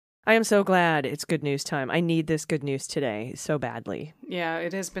I am so glad it's good news time. I need this good news today so badly. Yeah,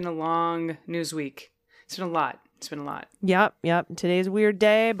 it has been a long news week. It's been a lot. Yep. Today's a weird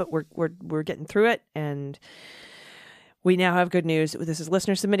day, but we're getting through it, and we now have good news. This is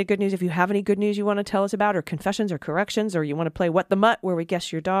listener submitted good news. If you have any good news you want to tell us about, or confessions or corrections, or you want to play What the Mutt, where we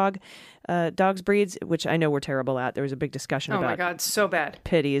guess your dog's breeds, which I know we're terrible at. There was a big discussion about. Oh my God, so bad.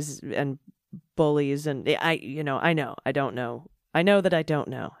 Pitties and bullies, and I don't know. I know that I don't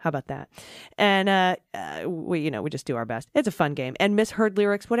know. How about that? And we just do our best. It's a fun game. And misheard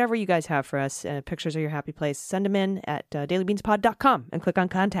lyrics, whatever you guys have for us, pictures of your happy place, send them in at dailybeanspod.com and click on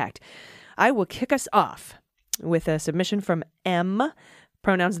contact. I will kick us off with a submission from M,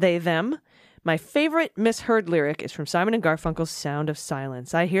 pronouns they, them. My favorite misheard lyric is from Simon and Garfunkel's Sound of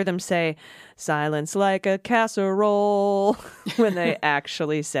Silence. I hear them say, silence like a casserole, when they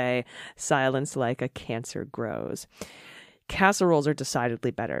actually say, silence like a cancer grows. Casseroles are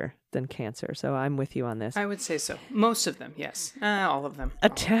decidedly better than cancer, so I'm with you on this. I would say so. Most of them, yes. All of them.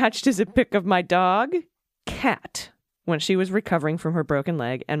 Attached is a pic of my dog, Cat, when she was recovering from her broken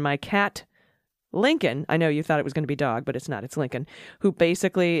leg, and my cat, Lincoln, I know you thought it was going to be dog, but it's not, it's Lincoln, who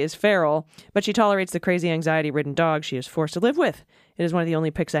basically is feral, but she tolerates the crazy anxiety-ridden dog she is forced to live with. It is one of the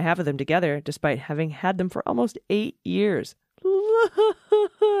only pics I have of them together, despite having had them for almost 8 years.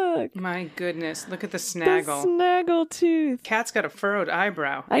 Look. My goodness, look at the snaggle. The snaggle tooth. Cat's got a furrowed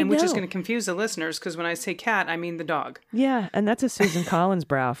eyebrow, which is going to confuse the listeners, because when I say cat, I mean the dog. Yeah, and that's a Susan Collins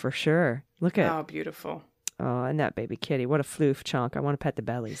brow for sure. Look at. Oh, beautiful. Oh, and that baby kitty. What a floof chunk. I want to pet the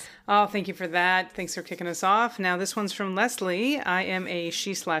bellies. Oh, thank you for that. Thanks for kicking us off. Now, this one's from Leslie. I am a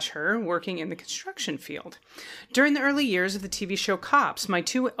she/her working in the construction field. During the early years of the TV show Cops, my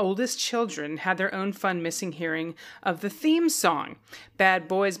 2 oldest children had their own fun missing hearing of the theme song. Bad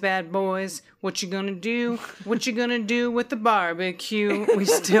boys, what you gonna do? What you gonna do with the barbecue? We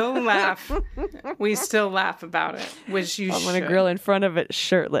still laugh. We still laugh about it, which you should. I'm gonna grill in front of it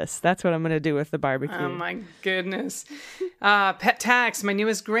shirtless. That's what I'm gonna do with the barbecue. Oh my goodness. Pet tax, my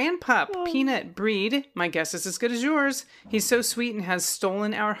newest grandpup, Peanut breed. My guess is as good as yours. He's so sweet and has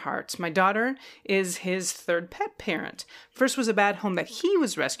stolen our hearts. My daughter is his 3rd pet parent. First was a bad home that he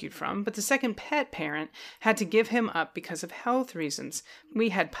was rescued from, but the 2nd pet parent had to give him up because of health reasons. We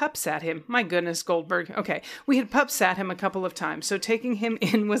had pups at him. My goodness, Goldberg. Okay, we had pups at him a couple of times, so taking him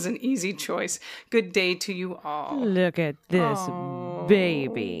in was an easy choice. Good day to you all. Look at this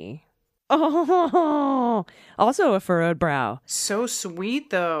baby. Oh, also a furrowed brow. So sweet,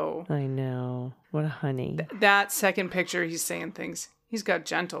 though. I know. What a honey. That second picture, he's saying things. He's got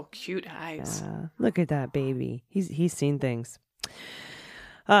gentle, cute eyes. Look at that baby. He's seen things.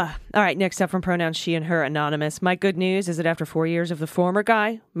 All right, next up from pronouns she and her, anonymous. My good news is that after 4 years of the former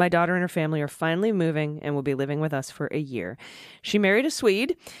guy, my daughter and her family are finally moving and will be living with us for a year. She married a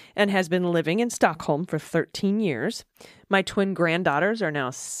Swede and has been living in Stockholm for 13 years. My twin granddaughters are now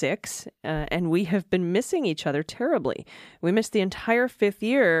 6, and we have been missing each other terribly. We missed the entire 5th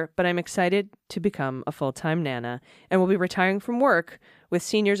year, but I'm excited to become a full-time nana and will be retiring from work with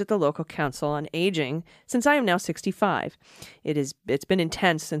seniors at the local council on aging since I am now 65. It's been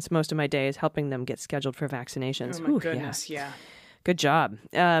intense since most of my day is helping them get scheduled for vaccinations. Oh my goodness, yeah. Good job.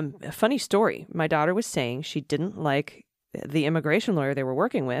 A funny story. My daughter was saying she didn't like the immigration lawyer they were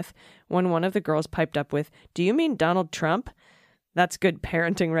working with when one of the girls piped up with, "Do you mean Donald Trump?" That's good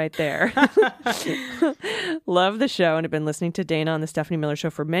parenting right there. Love the show and have been listening to Dana on the Stephanie Miller Show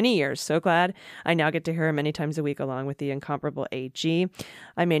for many years. So glad I now get to hear her many times a week along with the incomparable AG.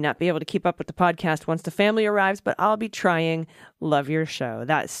 I may not be able to keep up with the podcast once the family arrives, but I'll be trying. Love your show.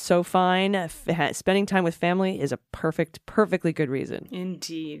 That's so fine. Spending time with family is a perfectly good reason.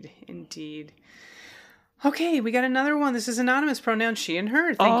 Indeed. Okay, we got another one. This is anonymous, pronoun she and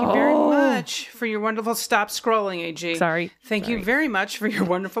her. Thank you very much for your wonderful... Stop scrolling, AG. Sorry. Thank you very much for your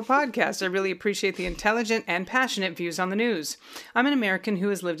wonderful podcast. I really appreciate the intelligent and passionate views on the news. I'm an American who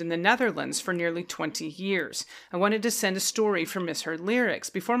has lived in the Netherlands for nearly 20 years. I wanted to send a story for Misheard Lyrics.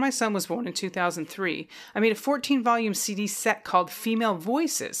 Before my son was born in 2003, I made a 14-volume CD set called Female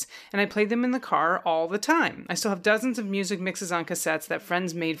Voices, and I played them in the car all the time. I still have dozens of music mixes on cassettes that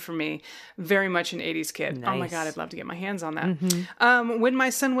friends made for me. Very much an 80s kid. Nice. Oh my God, I'd love to get my hands on that. Mm-hmm. When my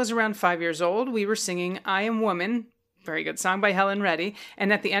son was around 5 years old, we were singing I Am Woman, very good song by Helen Reddy.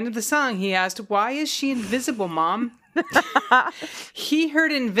 And at the end of the song, he asked, "Why is she invisible, Mom?" He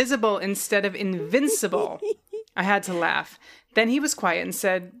heard invisible instead of invincible. I had to laugh. Then he was quiet and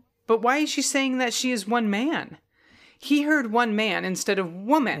said, "But why is she saying that she is one man?" He heard one man instead of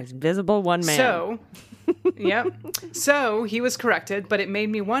woman. It's visible one man. So... Yep. So he was corrected, but it made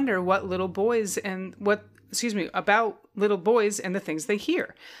me wonder what little boys and what about little boys and the things they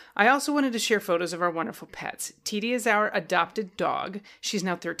hear. I also wanted to share photos of our wonderful pets. Titi is our adopted dog. She's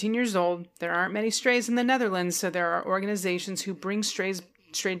now 13 years old. There aren't many strays in the Netherlands, so there are organizations who bring stray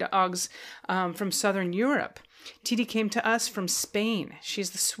dogs from Southern Europe. Titi came to us from Spain.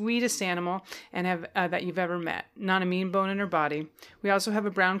 She's the sweetest animal that you've ever met. Not a mean bone in her body. We also have a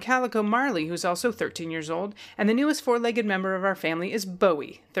brown calico, Marley, who's also 13 years old. And the newest four-legged member of our family is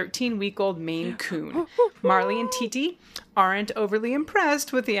Bowie, 13-week-old Maine Coon. Marley and Titi aren't overly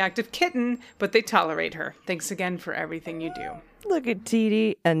impressed with the active kitten, but they tolerate her. Thanks again for everything you do. Look at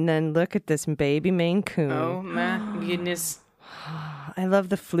Titi, and then look at this baby Maine Coon. Oh, my goodness. I love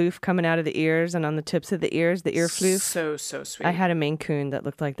the floof coming out of the ears and on the tips of the ears, the ear floof. So sweet. I had a Maine Coon that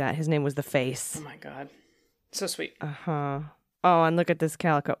looked like that. His name was the Face. Oh, my God. So sweet. Uh-huh. Oh, and look at this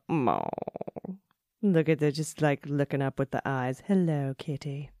calico. Oh, look at the just like looking up with the eyes. Hello,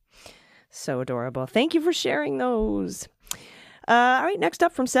 kitty. So adorable. Thank you for sharing those. All right, next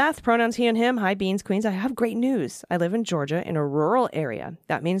up from Seth, pronouns he and him. Hi, Beans Queens. I have great news. I live in Georgia in a rural area.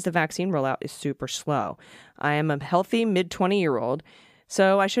 That means the vaccine rollout is super slow. I am a healthy mid-20-year-old,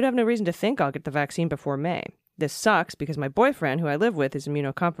 so I should have no reason to think I'll get the vaccine before May. This sucks because my boyfriend, who I live with, is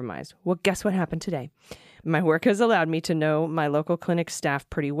immunocompromised. Well, guess what happened today? My work has allowed me to know my local clinic staff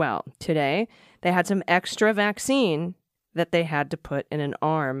pretty well. Today, they had some extra vaccine that they had to put in an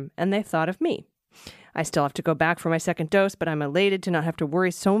arm, and they thought of me. I still have to go back for my second dose, but I'm elated to not have to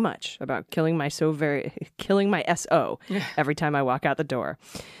worry so much about killing my SO every time I walk out the door.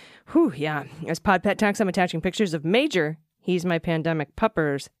 Whew, yeah. As Pod Pet Tax, I'm attaching pictures of Major. He's my pandemic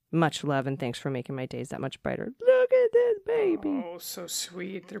puppers. Much love and thanks for making my days that much brighter. Look at this baby. Oh, so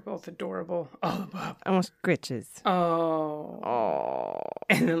sweet. They're both adorable. Oh, Bob. Almost Gritches. Oh.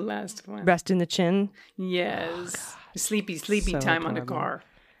 And the last one. Rest in the chin. Yes. Sleepy So time on the car.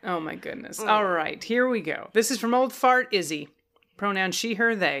 Oh, my goodness. All right, here we go. This is from Old Fart Izzy. Pronoun she,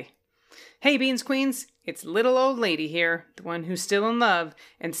 her, they. Hey, Beans Queens. It's little old lady here, the one who's still in love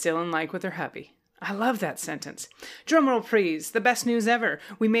and still in like with her hubby. I love that sentence. Drumroll please, the best news ever.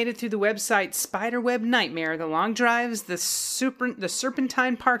 We made it through the website Spiderweb Nightmare, the long drives, the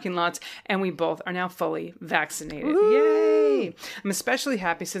serpentine parking lots, and we both are now fully vaccinated. Woo! Yay! I'm especially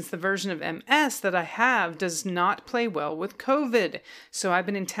happy since the version of MS that I have does not play well with COVID. So I've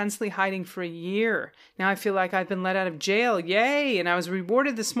been intensely hiding for a year. Now I feel like I've been let out of jail. Yay! And I was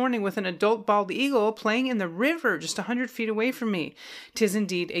rewarded this morning with an adult bald eagle playing in the river just 100 feet away from me. 'Tis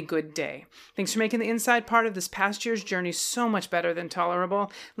indeed a good day. Thanks for making the inside part of this past year's journey so much better than tolerable.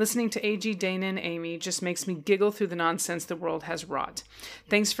 Listening to AG, Dana, and Amy just makes me giggle through the nonsense the world has wrought.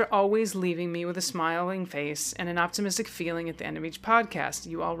 Thanks for always leaving me with a smiling face and an optimistic feeling at the end of each podcast.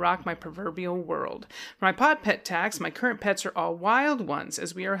 You all rock my proverbial world. For my pod pet tax, my current pets are all wild ones,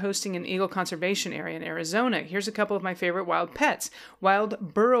 as we are hosting an eagle conservation area in Arizona. Here's a couple of my favorite wild pets.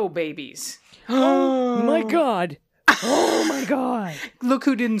 Wild burrow babies. Oh my God. Oh my God. Look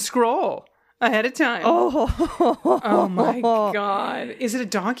who didn't scroll ahead of time. Oh my God. Is it a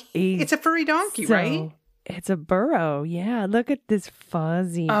donkey? It's a furry donkey, right? It's a burrow. Yeah. Look at this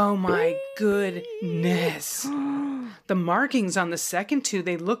fuzzy. Oh my goodness. The markings on the second two,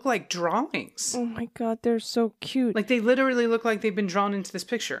 they look like drawings. Oh my God. They're so cute. Like they literally look like they've been drawn into this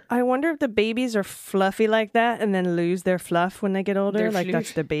picture. I wonder if the babies are fluffy like that and then lose their fluff when they get older.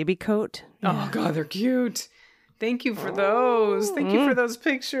 That's their baby coat. Yeah. Oh God, they're cute. Thank you for those. Thank you for those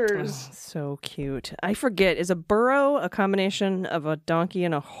pictures. Oh, so cute. I forget, is a burro a combination of a donkey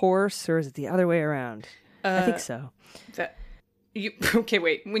and a horse, or is it the other way around? I think so. Okay,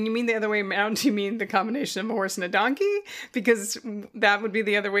 wait. When you mean the other way around, do you mean the combination of a horse and a donkey? Because that would be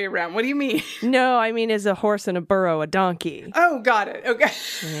the other way around. What do you mean? No, I mean, is a horse and a burro a donkey? Oh, got it. Okay.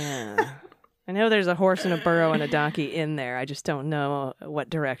 Yeah. I know there's a horse and a burro and a donkey in there. I just don't know what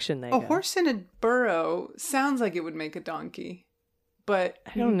direction they go. A horse and a burro sounds like it would make a donkey, but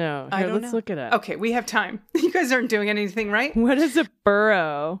I don't know. Here, let's look it up. Okay, we have time. You guys aren't doing anything, right? What is a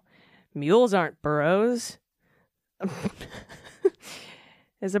burro? Mules aren't burros.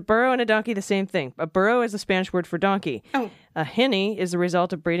 Is a burro and a donkey the same thing? A burro is a Spanish word for donkey. Oh. A hinny is the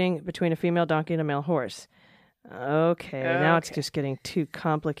result of breeding between a female donkey and a male horse. Okay, now it's just getting too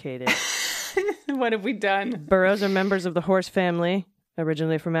complicated. What have we done? Burros are members of the horse family.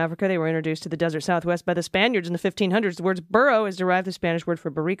 Originally from Africa, they were introduced to the desert southwest by the Spaniards in the 1500s. The word burro is derived from the Spanish word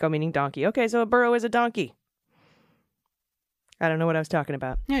for burrico, meaning donkey. Okay, so a burro is a donkey. I don't know what I was talking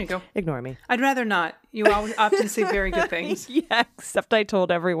about. There you go. Ignore me. I'd rather not. You often say very good things. Yeah, except I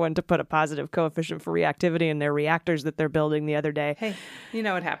told everyone to put a positive coefficient for reactivity in their reactors that they're building the other day. Hey, you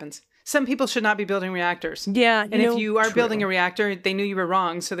know what happens. Some people should not be building reactors. Yeah. And if you are building a reactor, they knew you were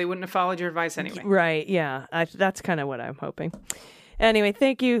wrong, so they wouldn't have followed your advice anyway. Right. Yeah. That's kind of what I'm hoping. Anyway,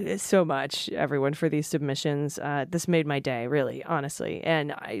 thank you so much, everyone, for these submissions. This made my day, really, honestly.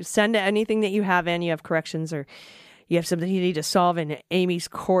 And I send anything that you have in. You have corrections or you have something you need to solve in Amy's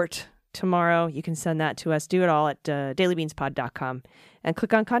court tomorrow. You can send that to us. Do it all at dailybeanspod.com and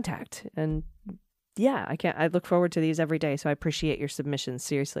click on contact. And yeah, I look forward to these every day. So I appreciate your submissions.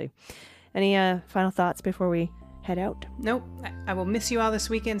 Seriously. Any final thoughts before we head out? Nope. I will miss you all this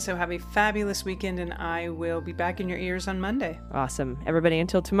weekend, so have a fabulous weekend, and I will be back in your ears on Monday. Awesome. Everybody,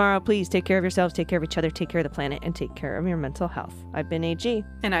 until tomorrow, please take care of yourselves, take care of each other, take care of the planet, and take care of your mental health. I've been AG.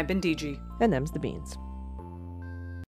 And I've been DG. And them's the beans.